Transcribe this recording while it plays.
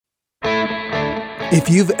If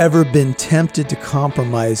you've ever been tempted to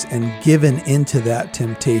compromise and given into that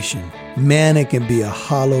temptation, man, it can be a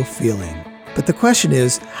hollow feeling. But the question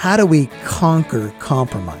is, how do we conquer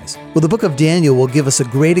compromise? Well, the book of Daniel will give us a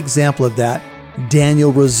great example of that.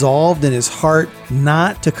 Daniel resolved in his heart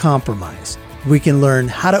not to compromise. We can learn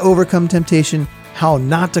how to overcome temptation, how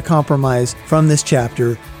not to compromise from this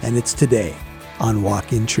chapter, and it's today on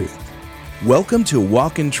Walk in Truth. Welcome to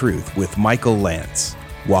Walk in Truth with Michael Lance.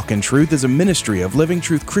 Walk in Truth is a ministry of Living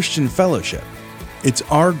Truth Christian Fellowship. It's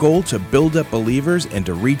our goal to build up believers and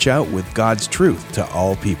to reach out with God's truth to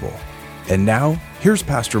all people. And now, here's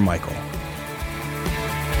Pastor Michael.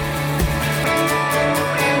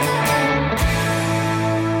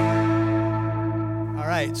 All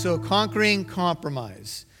right, so conquering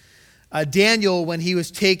compromise. Daniel, when he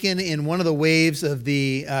was taken in one of the waves of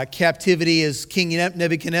the captivity as King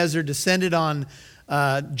Nebuchadnezzar descended on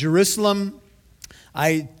Jerusalem,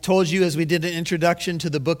 I told you as we did an introduction to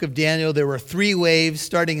the book of Daniel, there were three waves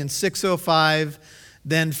starting in 605,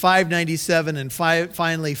 then 597, and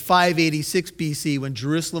finally 586 BC when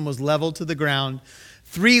Jerusalem was leveled to the ground.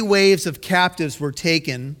 Three waves of captives were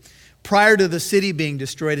taken prior to the city being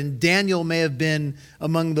destroyed, and Daniel may have been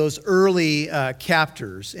among those early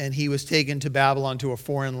captors, and he was taken to Babylon, to a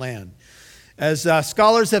foreign land. As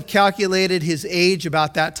scholars have calculated his age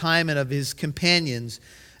about that time and of his companions,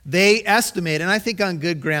 they estimate, and I think on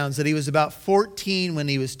good grounds, that he was about 14 when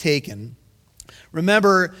he was taken.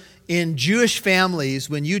 Remember, in Jewish families,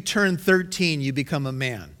 when you turn 13, you become a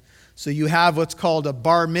man. So you have what's called a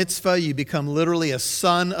bar mitzvah. You become literally a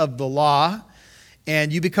son of the law,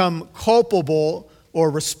 and you become culpable or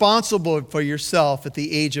responsible for yourself at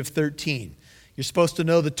the age of 13. You're supposed to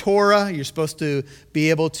know the Torah. You're supposed to be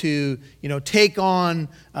able to, take on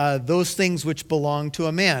those things which belong to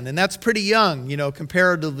a man. And that's pretty young,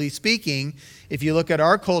 comparatively speaking, if you look at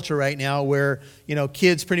our culture right now where,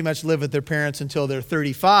 kids pretty much live with their parents until they're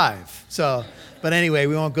 35. But anyway,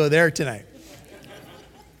 we won't go there tonight.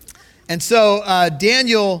 And so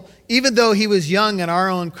Daniel, even though he was young in our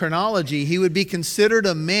own chronology, he would be considered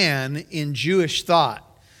a man in Jewish thought.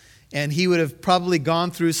 And he would have probably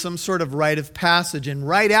gone through some sort of rite of passage. And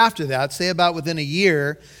right after that, say about within a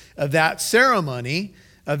year of that ceremony,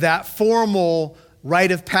 of that formal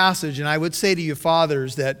rite of passage, and I would say to you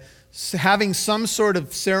fathers that having some sort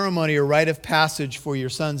of ceremony or rite of passage for your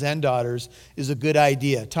sons and daughters is a good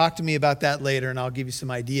idea. Talk to me about that later, and I'll give you some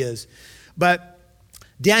ideas. But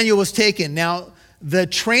Daniel was taken. Now, the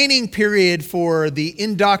training period for the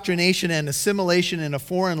indoctrination and assimilation in a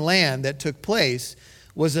foreign land that took place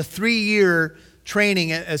was a 3-year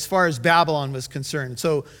training as far as Babylon was concerned.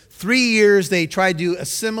 So 3 years they tried to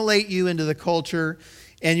assimilate you into the culture.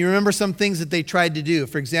 And you remember some things that they tried to do.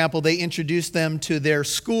 For example, they introduced them to their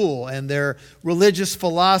school and their religious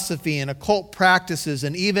philosophy and occult practices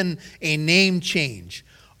and even a name change.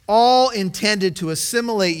 All intended to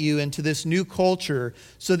assimilate you into this new culture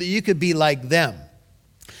so that you could be like them.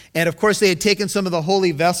 And of course, they had taken some of the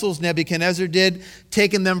holy vessels, Nebuchadnezzar did,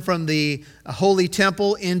 taken them from the holy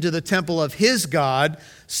temple into the temple of his God,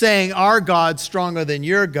 saying, our God's stronger than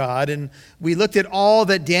your God. And we looked at all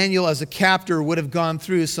that Daniel as a captor would have gone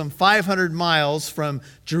through, some 500 miles from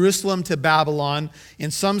Jerusalem to Babylon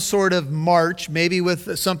in some sort of march, maybe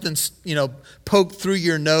with something, poked through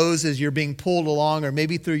your nose as you're being pulled along, or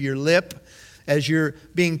maybe through your lip as you're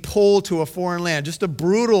being pulled to a foreign land. Just a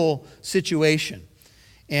brutal situation.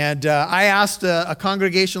 And I asked a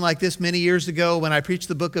congregation like this many years ago when I preached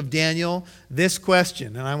the book of Daniel this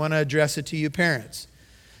question, and I want to address it to you parents.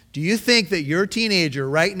 Do you think that your teenager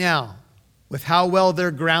right now, with how well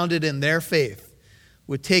they're grounded in their faith,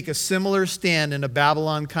 would take a similar stand in a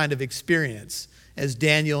Babylon kind of experience as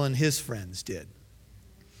Daniel and his friends did?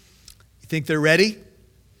 You think they're ready?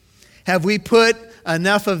 Have we put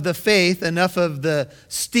enough of the faith, enough of the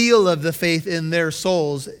steel of the faith in their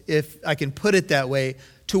souls, if I can put it that way,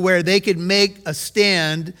 to where they could make a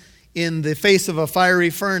stand in the face of a fiery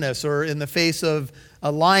furnace or in the face of a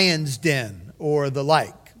lion's den or the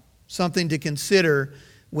like? Something to consider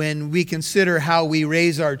when we consider how we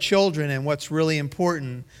raise our children and what's really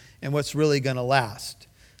important and what's really going to last.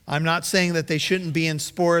 I'm not saying that they shouldn't be in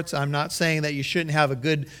sports. I'm not saying that you shouldn't have a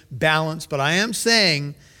good balance, but I am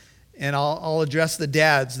saying, and I'll address the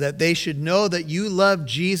dads, that they should know that you love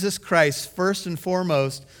Jesus Christ first and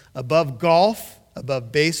foremost above golf,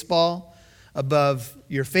 above baseball, above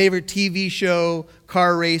your favorite TV show,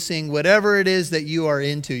 car racing, whatever it is that you are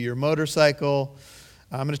into, your motorcycle.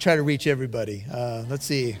 I'm going to try to reach everybody. Let's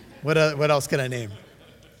see. What else can I name?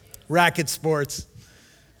 Racket sports.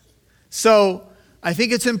 So I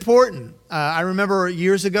think it's important. I remember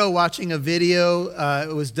years ago watching a video.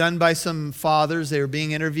 It was done by some fathers. They were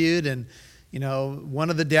being interviewed, and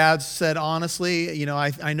one of the dads said, honestly,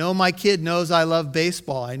 I know my kid knows I love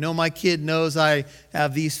baseball. I know my kid knows I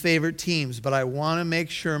have these favorite teams, but I want to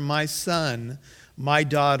make sure my son, my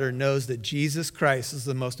daughter knows that Jesus Christ is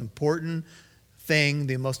the most important thing,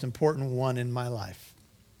 the most important one in my life.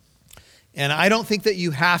 And I don't think that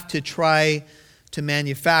you have to try to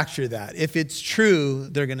manufacture that. If it's true,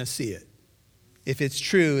 they're going to see it. If it's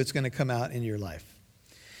true, it's going to come out in your life.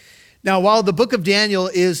 Now, while the book of Daniel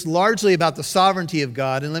is largely about the sovereignty of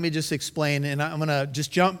God, and let me just explain, and I'm going to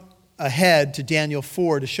just jump ahead to Daniel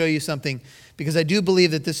 4 to show you something, because I do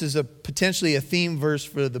believe that this is potentially a theme verse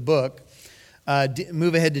for the book.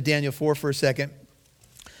 Move ahead to Daniel 4 for a second.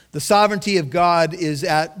 The sovereignty of God is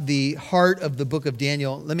at the heart of the book of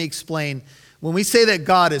Daniel. Let me explain. When we say that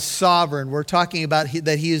God is sovereign, we're talking about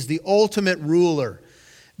that he is the ultimate ruler.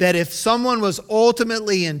 That if someone was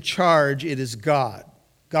ultimately in charge, it is God.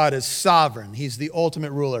 God is sovereign. He's the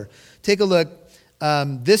ultimate ruler. Take a look.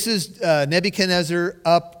 This is Nebuchadnezzar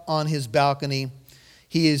up on his balcony.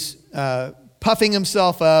 He is puffing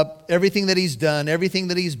himself up, everything that he's done, everything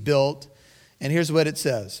that he's built. And here's what it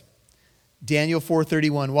says. Daniel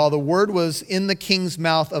 4:31. While the word was in the king's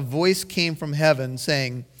mouth, a voice came from heaven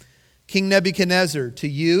saying, King Nebuchadnezzar, to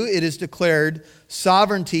you it is declared,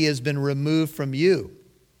 sovereignty has been removed from you.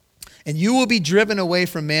 And you will be driven away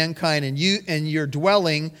from mankind, and your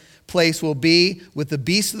dwelling place will be with the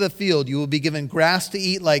beasts of the field. You will be given grass to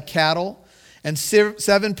eat like cattle, and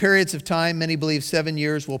 7 periods of time, many believe 7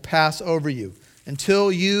 years, will pass over you,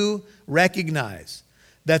 until you recognize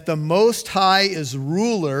that the Most High is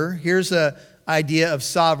ruler. Here's an idea of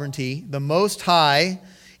sovereignty. The Most High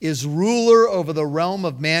is ruler over the realm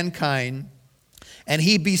of mankind, and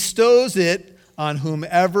he bestows it on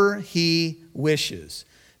whomever he wishes.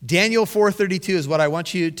 Daniel 4:32 is what I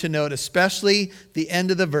want you to note, especially the end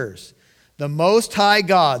of the verse. The Most High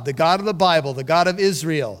God, the God of the Bible, the God of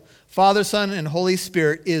Israel, Father, Son, and Holy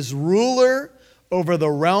Spirit, is ruler over the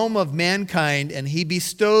realm of mankind, and he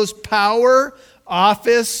bestows power,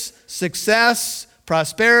 office, success,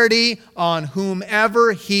 prosperity on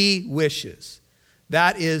whomever he wishes.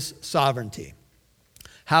 That is sovereignty.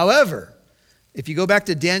 However, if you go back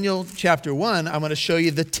to Daniel chapter 1, I'm going to show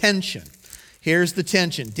you the tension. Here's the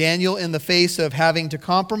tension. Daniel, in the face of having to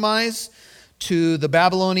compromise to the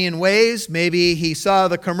Babylonian ways, maybe he saw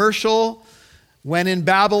the commercial, when in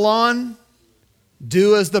Babylon,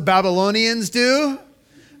 do as the Babylonians do.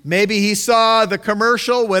 Maybe he saw the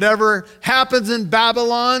commercial, whatever happens in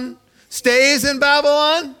Babylon stays in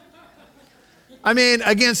Babylon. I mean,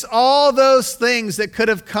 against all those things that could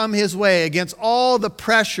have come his way, against all the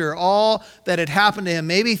pressure, all that had happened to him,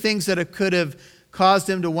 maybe things that could have caused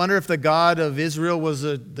him to wonder if the God of Israel was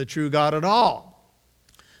the true God at all.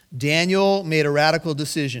 Daniel made a radical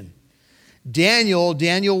decision. Daniel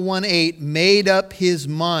 1:8, made up his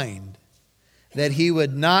mind that he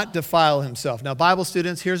would not defile himself. Now, Bible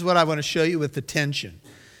students, here's what I want to show you with the tension.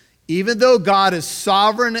 Even though God is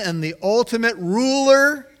sovereign and the ultimate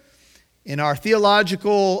ruler, in our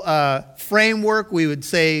theological framework, we would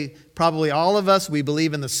say, probably all of us, we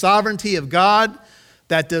believe in the sovereignty of God.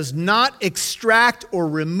 That does not extract or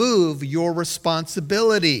remove your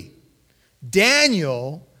responsibility.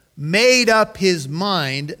 Daniel made up his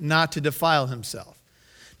mind not to defile himself.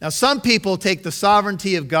 Now, some people take the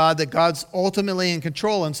sovereignty of God, that God's ultimately in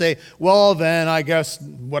control, and say, well, then I guess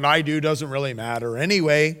what I do doesn't really matter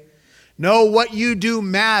anyway. No, what you do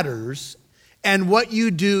matters, and what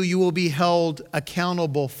you do, you will be held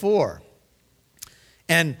accountable for.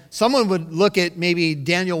 And someone would look at maybe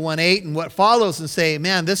Daniel 1:8 and what follows and say,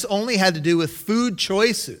 man, this only had to do with food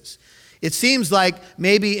choices. It seems like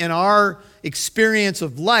maybe in our experience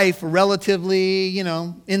of life, relatively,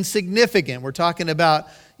 insignificant. We're talking about,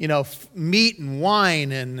 meat and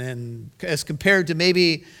wine and as compared to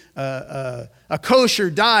maybe a kosher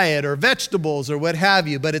diet or vegetables or what have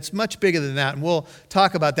you, but it's much bigger than that, and we'll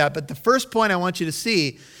talk about that. But the first point I want you to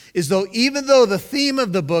see is even though the theme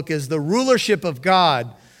of the book is the rulership of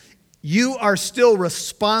God, you are still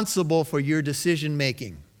responsible for your decision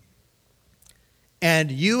making.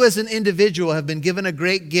 And you as an individual have been given a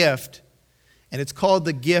great gift, and it's called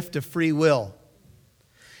the gift of free will.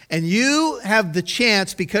 And you have the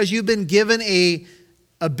chance, because you've been given a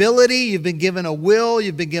ability, you've been given a will,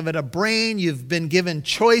 you've been given a brain, you've been given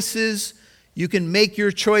choices. You can make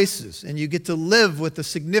your choices, and you get to live with the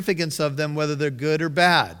significance of them, whether they're good or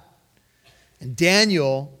bad. And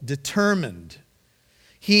Daniel determined.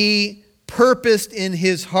 He purposed in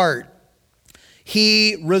his heart.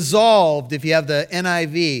 He resolved, if you have the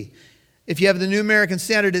NIV, If you have the New American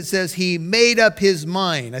Standard, it says he made up his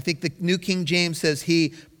mind. I think the New King James says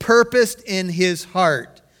he purposed in his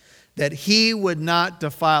heart that he would not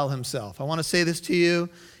defile himself. I want to say this to you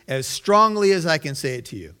as strongly as I can say it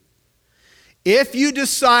to you. If you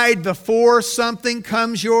decide before something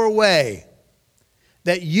comes your way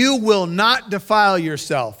that you will not defile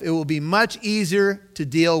yourself, it will be much easier to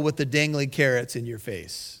deal with the dangling carrots in your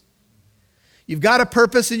face. You've got a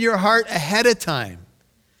purpose in your heart ahead of time.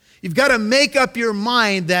 You've got to make up your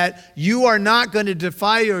mind that you are not going to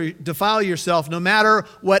defile yourself no matter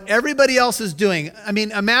what everybody else is doing. I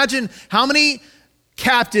mean, imagine how many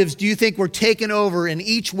captives do you think were taken over in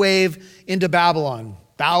each wave into Babylon?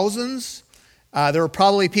 Thousands? There were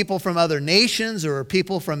probably people from other nations or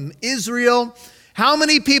people from Israel. How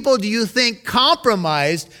many people do you think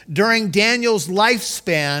compromised during Daniel's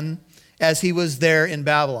lifespan as he was there in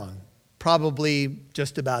Babylon? Probably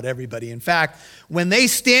just about everybody. In fact, when they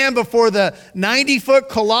stand before the 90-foot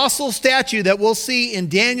colossal statue that we'll see in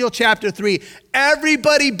Daniel chapter 3,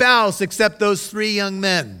 everybody bows except those 3 young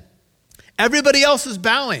men. Everybody else is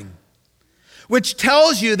bowing, which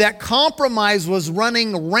tells you that compromise was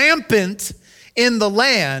running rampant in the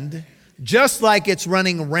land, just like it's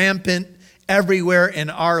running rampant everywhere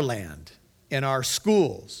in our land, in our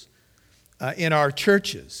schools, in our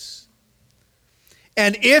churches.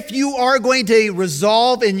 And if you are going to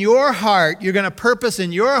resolve in your heart, you're going to purpose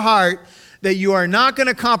in your heart that you are not going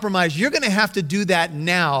to compromise, you're going to have to do that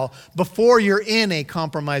now before you're in a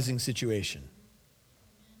compromising situation.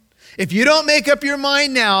 If you don't make up your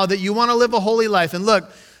mind now that you want to live a holy life, and look,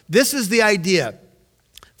 this is the idea.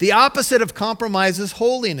 The opposite of compromise is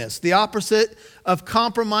holiness. The opposite of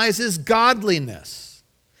compromise is godliness.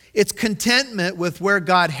 It's contentment with where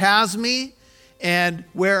God has me and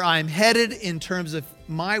where I'm headed in terms of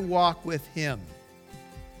my walk with Him.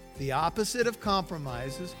 The opposite of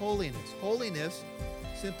compromise is holiness. Holiness,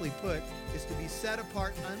 simply put, is to be set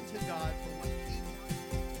apart unto God for what He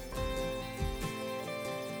wants.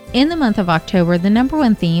 In the month of October, the number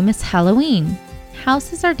one theme is Halloween.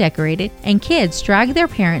 Houses are decorated, and kids drag their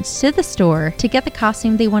parents to the store to get the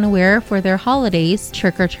costume they want to wear for their holidays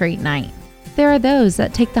trick-or-treat night. There are those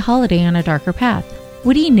that take the holiday on a darker path.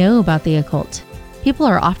 What do you know about the occult? People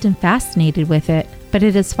are often fascinated with it, but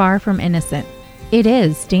it is far from innocent. It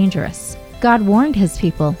is dangerous. God warned His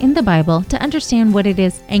people in the Bible to understand what it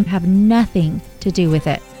is and have nothing to do with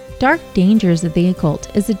it. Dark Dangers of the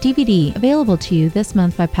Occult is a DVD available to you this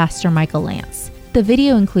month by Pastor Michael Lance. The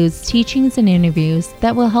video includes teachings and interviews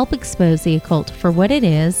that will help expose the occult for what it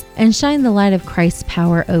is and shine the light of Christ's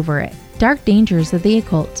power over it. Dark Dangers of the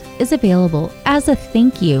Occult is available as a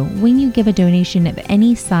thank you when you give a donation of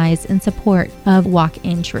any size in support of Walk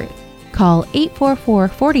in Truth. Call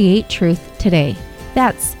 844-48-TRUTH today.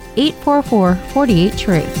 That's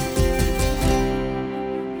 844-48-TRUTH.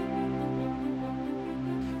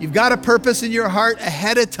 You've got a purpose in your heart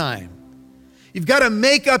ahead of time. You've got to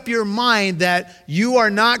make up your mind that you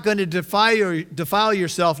are not going to defile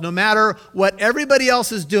yourself no matter what everybody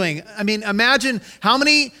else is doing. I mean, imagine how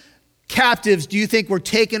many captives do you think were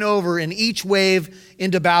taken over in each wave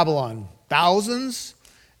into Babylon? Thousands?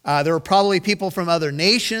 There were probably people from other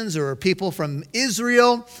nations or people from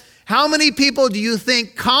Israel. How many people do you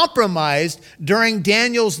think compromised during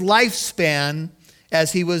Daniel's lifespan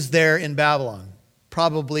as he was there in Babylon?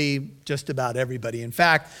 Probably just about everybody. In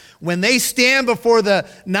fact, when they stand before the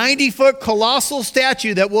 90-foot colossal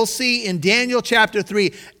statue that we'll see in Daniel chapter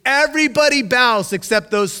 3, everybody bows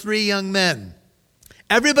except those 3 young men.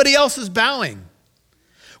 Everybody else is bowing,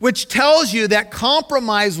 which tells you that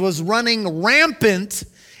compromise was running rampant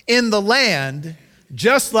in the land,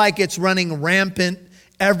 just like it's running rampant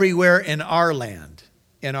everywhere in our land,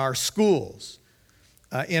 in our schools,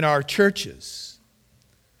 in our churches.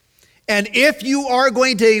 And if you are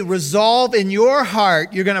going to resolve in your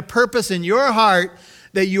heart, you're going to purpose in your heart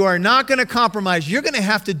that you are not going to compromise, you're going to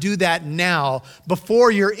have to do that now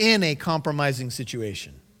before you're in a compromising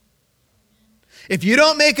situation. If you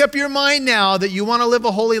don't make up your mind now that you want to live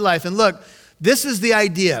a holy life, and look, this is the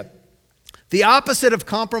idea. The opposite of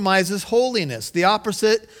compromise is holiness. The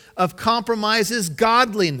opposite of compromise is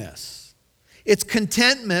godliness. It's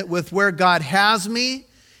contentment with where God has me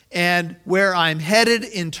and where I'm headed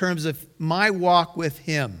in terms of my walk with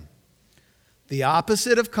Him. The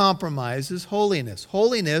opposite of compromise is holiness.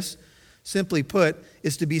 Holiness, simply put,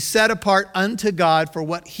 is to be set apart unto God for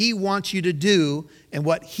what He wants you to do and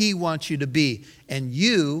what He wants you to be. And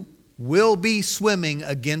you will be swimming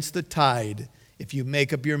against the tide if you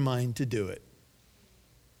make up your mind to do it.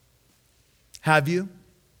 Have you?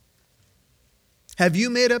 Have you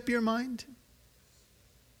made up your mind?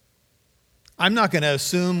 I'm not going to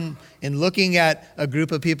assume in looking at a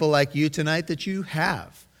group of people like you tonight that you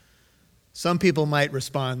have. Some people might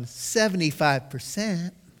respond,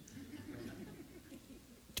 75%.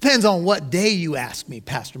 Depends on what day you ask me,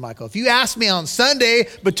 Pastor Michael. If you ask me on Sunday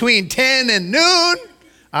between 10 and noon,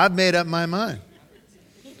 I've made up my mind.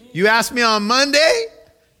 You ask me on Monday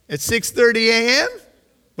at 6:30 a.m.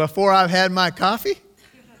 before I've had my coffee.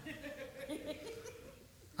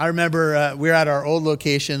 I remember we were at our old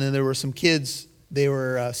location and there were some kids. They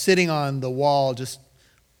were sitting on the wall just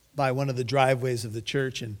by one of the driveways of the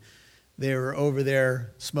church, and they were over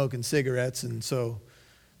there smoking cigarettes. And so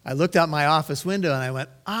I looked out my office window and I went,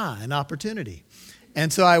 an opportunity.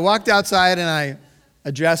 And so I walked outside and I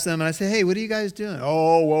addressed them and I said, hey, what are you guys doing?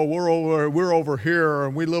 Oh, well, we're over here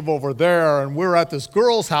and we live over there and we're at this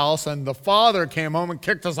girl's house and the father came home and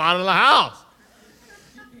kicked us out of the house.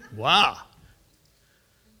 Wow.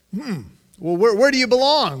 Well, where do you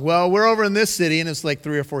belong? Well, we're over in this city, and it's like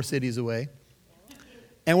 3 or 4 cities away.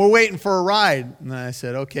 And we're waiting for a ride. And I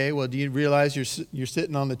said, okay, well, do you realize you're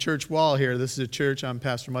sitting on the church wall here? This is a church. I'm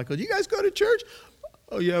Pastor Michael. Do you guys go to church?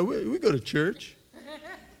 Oh, yeah, we go to church.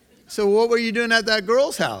 So what were you doing at that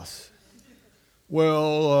girl's house?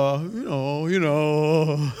 Well,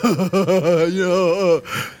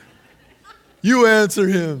 you answer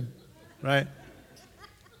him, right?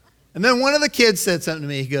 And then one of the kids said something to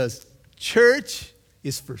me. He goes, church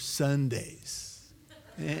is for Sundays.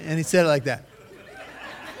 And he said it like that.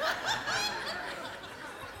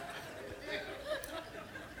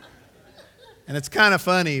 And it's kind of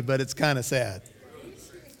funny, but it's kind of sad.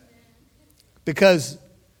 Because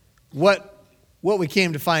what we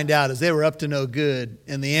came to find out is they were up to no good,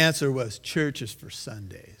 and the answer was church is for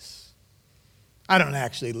Sundays. I don't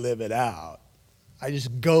actually live it out. I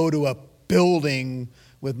just go to a building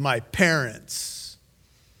with my parents.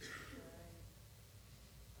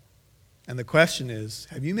 And the question is,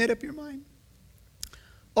 have you made up your mind?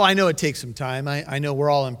 Oh, I know it takes some time. I know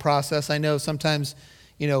we're all in process. I know sometimes,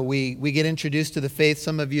 we get introduced to the faith.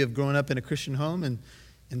 Some of you have grown up in a Christian home, and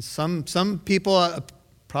some people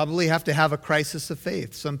probably have to have a crisis of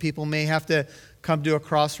faith. Some people may have to come to a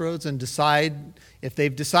crossroads and decide if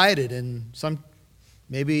they've decided. And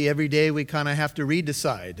maybe every day we kind of have to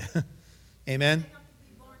redecide. Amen?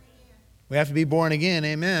 We have to be born again,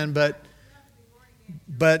 amen. But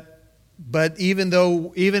even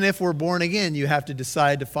if we're born again, you have to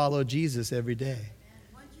decide to follow Jesus every day.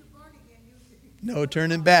 No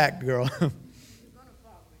turning back, girl.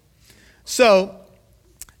 So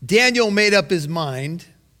Daniel made up his mind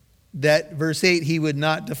that, verse 8, he would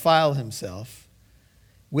not defile himself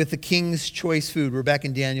with the king's choice food. We're back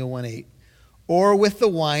in Daniel 1:8. Or with the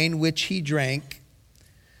wine which he drank.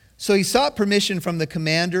 So he sought permission from the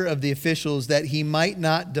commander of the officials that he might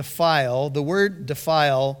not defile. The word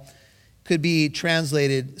defile could be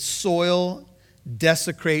translated soil,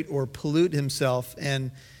 desecrate, or pollute himself.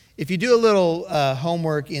 And if you do a little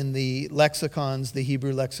homework in the lexicons, the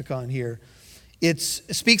Hebrew lexicon here, it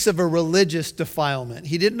speaks of a religious defilement.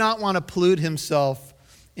 He did not want to pollute himself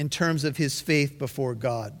in terms of his faith before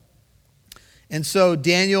God. And so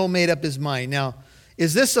Daniel made up his mind. Now,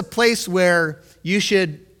 is this a place where you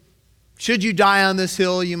should you die on this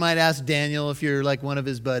hill, you might ask Daniel if you're like one of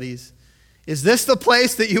his buddies. Is this the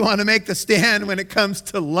place that you want to make the stand when it comes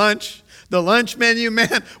to lunch? The lunch menu,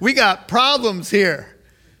 man, we got problems here.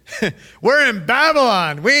 We're in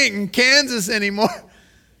Babylon. We ain't in Kansas anymore.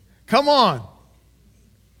 Come on.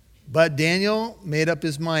 But Daniel made up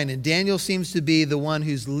his mind, and Daniel seems to be the one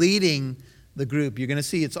who's leading the group. You're going to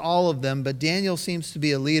see it's all of them, but Daniel seems to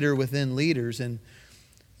be a leader within leaders, and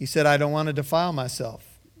he said, I don't want to defile myself.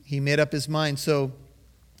 He made up his mind. So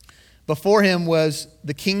before him was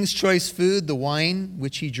the king's choice food, the wine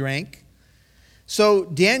which he drank. So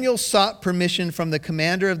Daniel sought permission from the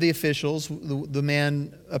commander of the officials, the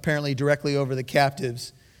man apparently directly over the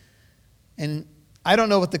captives. And I don't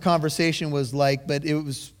know what the conversation was like, but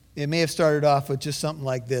it may have started off with just something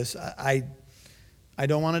like this. I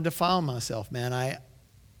don't want to defile myself, man.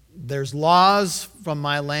 There's laws from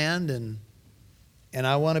my land, and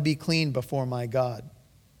I want to be clean before my God.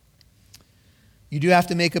 You do have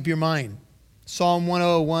to make up your mind. Psalm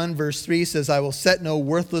 101 verse 3 says, I will set no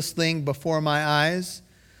worthless thing before my eyes.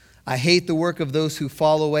 I hate the work of those who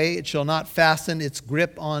fall away. It shall not fasten its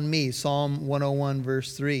grip on me. Psalm 101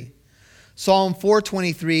 verse 3. Proverbs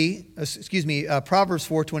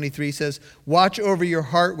 4:23 says, watch over your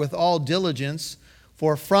heart with all diligence,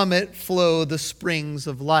 for from it flow the springs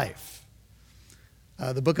of life.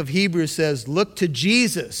 The book of Hebrews says, look to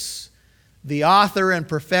Jesus, the author and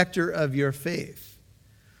perfecter of your faith.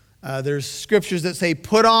 There's scriptures that say,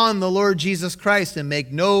 put on the Lord Jesus Christ and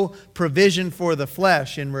make no provision for the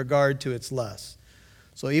flesh in regard to its lusts.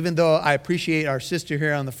 So even though I appreciate our sister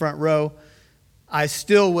here on the front row, I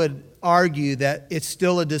still would argue that it's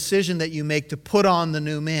still a decision that you make to put on the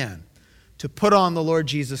new man, to put on the Lord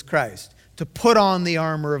Jesus Christ, to put on the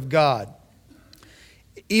armor of God.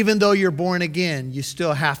 Even though you're born again, you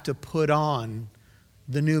still have to put on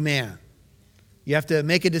the new man. You have to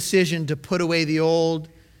make a decision to put away the old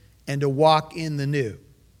and to walk in the new.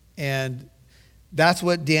 And that's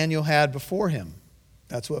what Daniel had before him.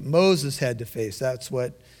 That's what Moses had to face. That's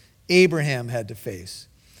what Abraham had to face.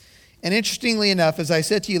 And interestingly enough, as I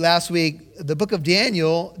said to you last week, the book of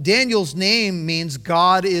Daniel, Daniel's name means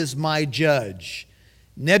God is my judge.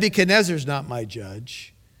 Nebuchadnezzar's not my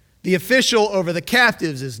judge. The official over the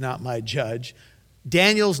captives is not my judge.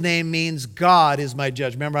 Daniel's name means God is my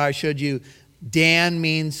judge. Remember how I showed you Dan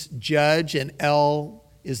means judge and El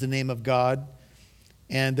is the name of God.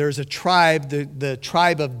 And there's a tribe, the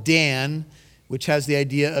tribe of Dan, which has the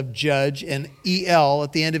idea of judge, and El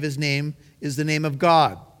at the end of his name is the name of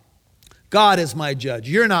God. God is my judge.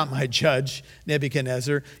 You're not my judge,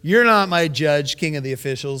 Nebuchadnezzar. You're not my judge, king of the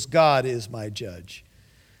officials. God is my judge.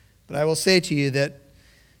 But I will say to you that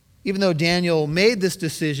even though Daniel made this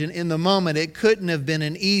decision in the moment, it couldn't have been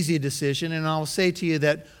an easy decision. And I'll say to you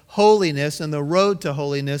that holiness and the road to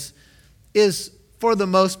holiness is, for the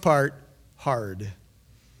most part, hard.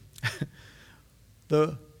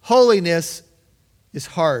 The holiness is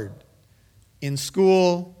hard in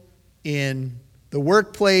school, in the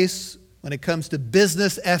workplace, when it comes to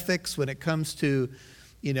business ethics, when it comes to,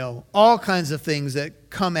 all kinds of things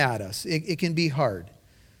that come at us. It can be hard.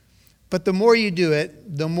 But the more you do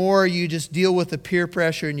it, the more you just deal with the peer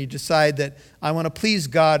pressure and you decide that I want to please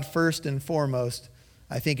God first and foremost,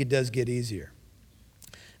 I think it does get easier.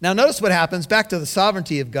 Now notice what happens. Back to the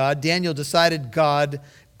sovereignty of God. Daniel decided God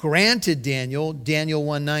granted Daniel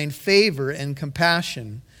 1:9, favor and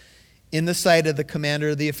compassion in the sight of the commander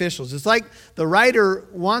of the officials. It's like the writer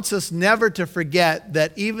wants us never to forget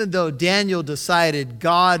that even though Daniel decided,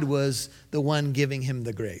 God was the one giving him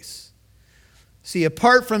the grace. See,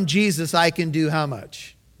 apart from Jesus, I can do how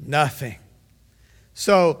much? Nothing.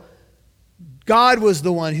 So God was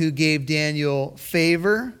the one who gave Daniel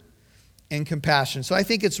favor and compassion. So I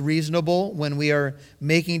think it's reasonable when we are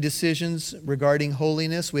making decisions regarding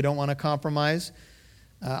holiness. We don't want to compromise.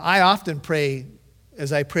 I often pray,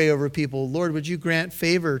 as I pray over people, Lord, would you grant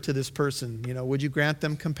favor to this person? Would you grant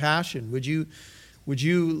them compassion? Would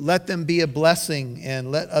you let them be a blessing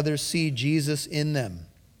and let others see Jesus in them?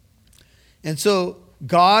 And so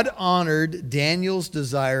God honored Daniel's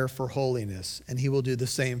desire for holiness, and he will do the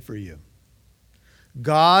same for you.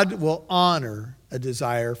 God will honor a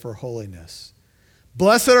desire for holiness.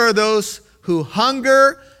 Blessed are those who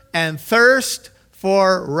hunger and thirst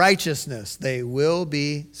for righteousness. They will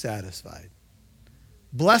be satisfied.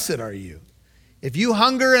 Blessed are you. If you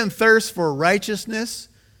hunger and thirst for righteousness,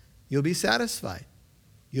 you'll be satisfied.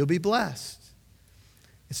 You'll be blessed.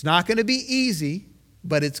 It's not going to be easy,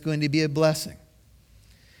 but it's going to be a blessing.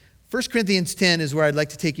 1 Corinthians 10 is where I'd like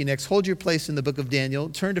to take you next. Hold your place in the book of Daniel.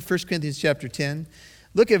 Turn to 1 Corinthians chapter 10.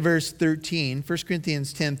 Look at verse 13. 1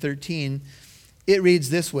 Corinthians 10:13. It reads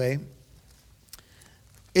this way.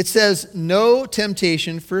 It says, no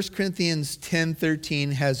temptation, 1 Corinthians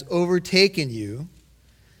 10:13, has overtaken you,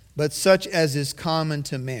 but such as is common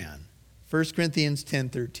to man. 1 Corinthians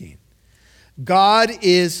 10:13. God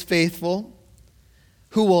is faithful,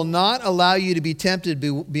 who will not allow you to be tempted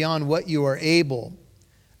beyond what you are able.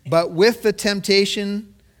 But with the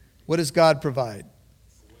temptation, what does God provide?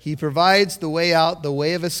 He provides the way out, the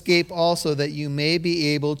way of escape also, that you may be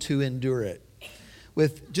able to endure it.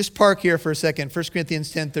 Just park here for a second, 1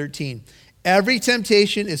 Corinthians 10:13. Every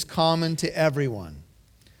temptation is common to everyone.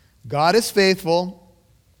 God is faithful.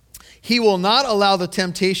 He will not allow the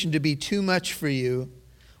temptation to be too much for you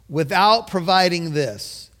without providing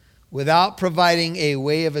this. Without providing a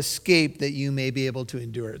way of escape that you may be able to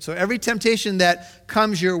endure it. So every temptation that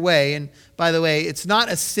comes your way, and by the way, it's not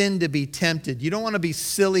a sin to be tempted. You don't want to be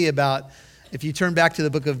silly about, if you turn back to the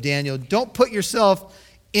book of Daniel, don't put yourself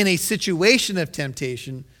in a situation of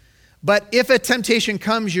temptation. But if a temptation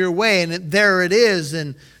comes your way, and there it is,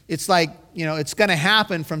 and it's like, it's going to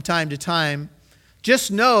happen from time to time, just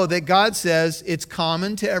know that God says it's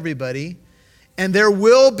common to everybody, and there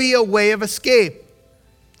will be a way of escape.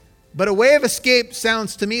 But a way of escape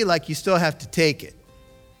sounds to me like you still have to take it,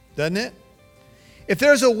 doesn't it? If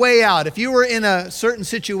there's a way out, if you were in a certain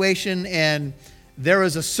situation and there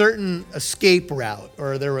was a certain escape route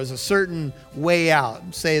or there was a certain way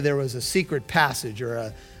out, say there was a secret passage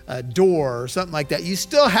or door or something like that, you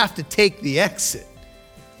still have to take the exit.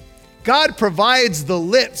 God provides the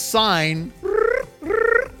lit sign,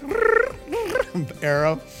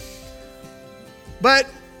 arrow, but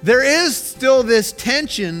there is still this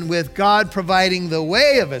tension with God providing the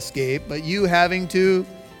way of escape, but you having to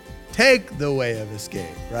take the way of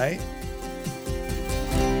escape, right?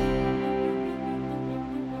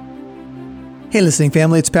 Hey, listening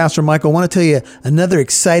family, it's Pastor Michael. I want to tell you another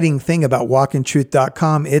exciting thing about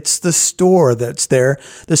walkintruth.com. It's the store that's there.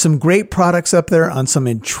 There's some great products up there on some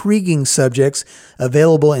intriguing subjects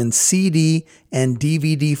available in CD and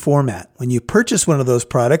DVD format. When you purchase one of those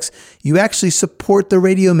products, you actually support the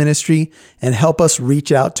radio ministry and help us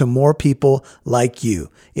reach out to more people like you.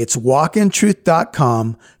 It's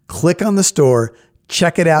walkintruth.com. Click on the store,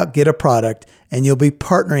 check it out, get a product, and you'll be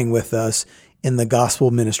partnering with us in the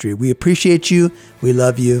gospel ministry. We appreciate you. We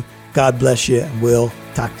love you. God bless you. And we'll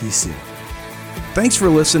talk to you soon. Thanks for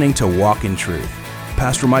listening to Walk in Truth.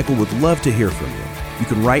 Pastor Michael would love to hear from you. You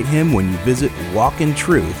can write him when you visit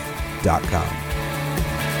walkintruth.com.